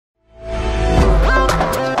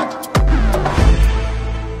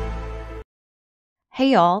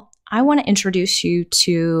Hey y'all, I want to introduce you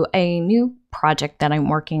to a new project that I'm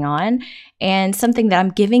working on and something that I'm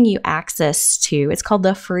giving you access to. It's called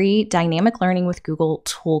the free Dynamic Learning with Google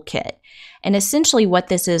Toolkit. And essentially what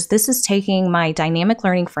this is taking my dynamic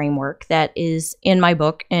learning framework that is in my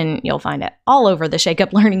book, and you'll find it all over the Shake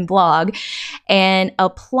Up Learning blog, and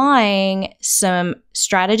applying some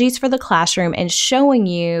strategies for the classroom and showing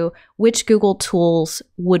you which Google tools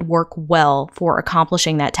would work well for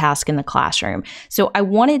accomplishing that task in the classroom. So I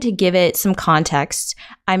wanted to give it some context.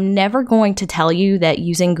 I'm never going to tell you that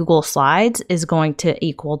using Google Slides is going to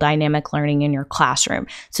equal dynamic learning in your classroom.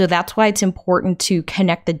 So that's why it's important to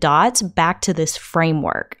connect the dots back to this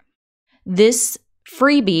framework. This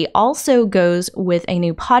freebie also goes with a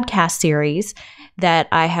new podcast series that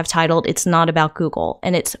I have titled It's Not About Google,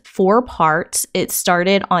 and it's 4 parts. It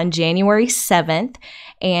started on January 7th,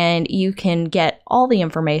 and you can get all the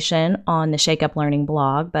information on the Shake Up Learning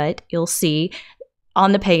blog, but you'll see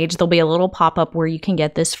on the page there'll be a little pop-up where you can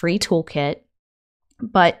get this free toolkit.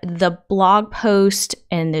 But the blog post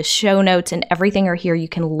and the show notes and everything are here. You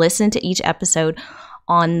can listen to each episode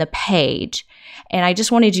on the page. And I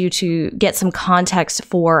just wanted you to get some context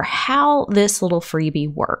for how this little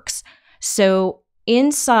freebie works. So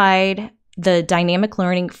inside the dynamic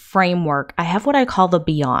learning framework, I have what I call the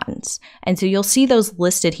beyonds. And so you'll see those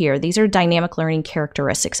listed here. These are dynamic learning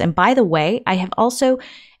characteristics. And by the way, I have also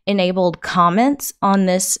enabled comments on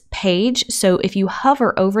this page. So if you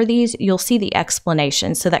hover over these, you'll see the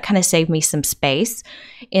explanation. So that kind of saved me some space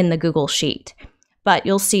in the Google Sheet. But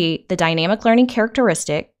you'll see the dynamic learning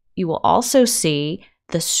characteristic. You will also see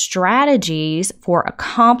the strategies for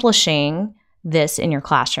accomplishing this in your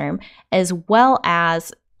classroom, as well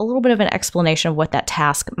as a little bit of an explanation of what that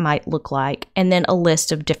task might look like, and then a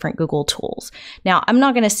list of different Google tools. Now, I'm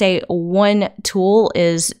not going to say one tool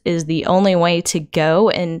is the only way to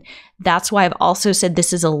go, and that's why I've also said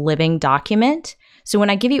this is a living document. So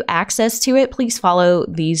when I give you access to it, please follow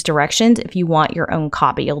these directions if you want your own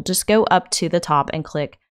copy. You'll just go up to the top and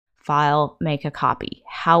click File, Make a Copy.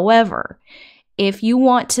 However, if you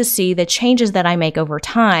want to see the changes that I make over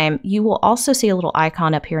time, you will also see a little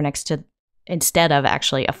icon up here next to, instead of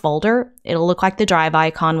actually a folder, it'll look like the drive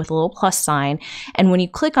icon with a little plus sign. And when you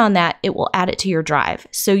click on that, it will add it to your drive.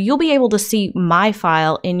 So you'll be able to see my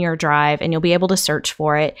file in your drive and you'll be able to search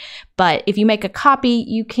for it. But if you make a copy,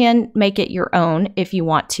 you can make it your own if you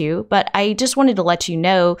want to. But I just wanted to let you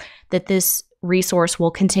know that this resource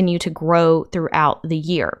will continue to grow throughout the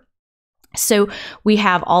year. So we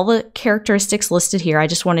have all the characteristics listed here. I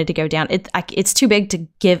just wanted to go down. It's too big to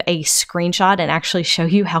give a screenshot and actually show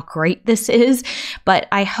you how great this is, but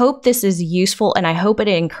I hope this is useful and I hope it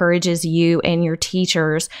encourages you and your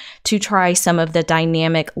teachers to try some of the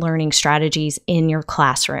dynamic learning strategies in your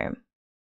classroom.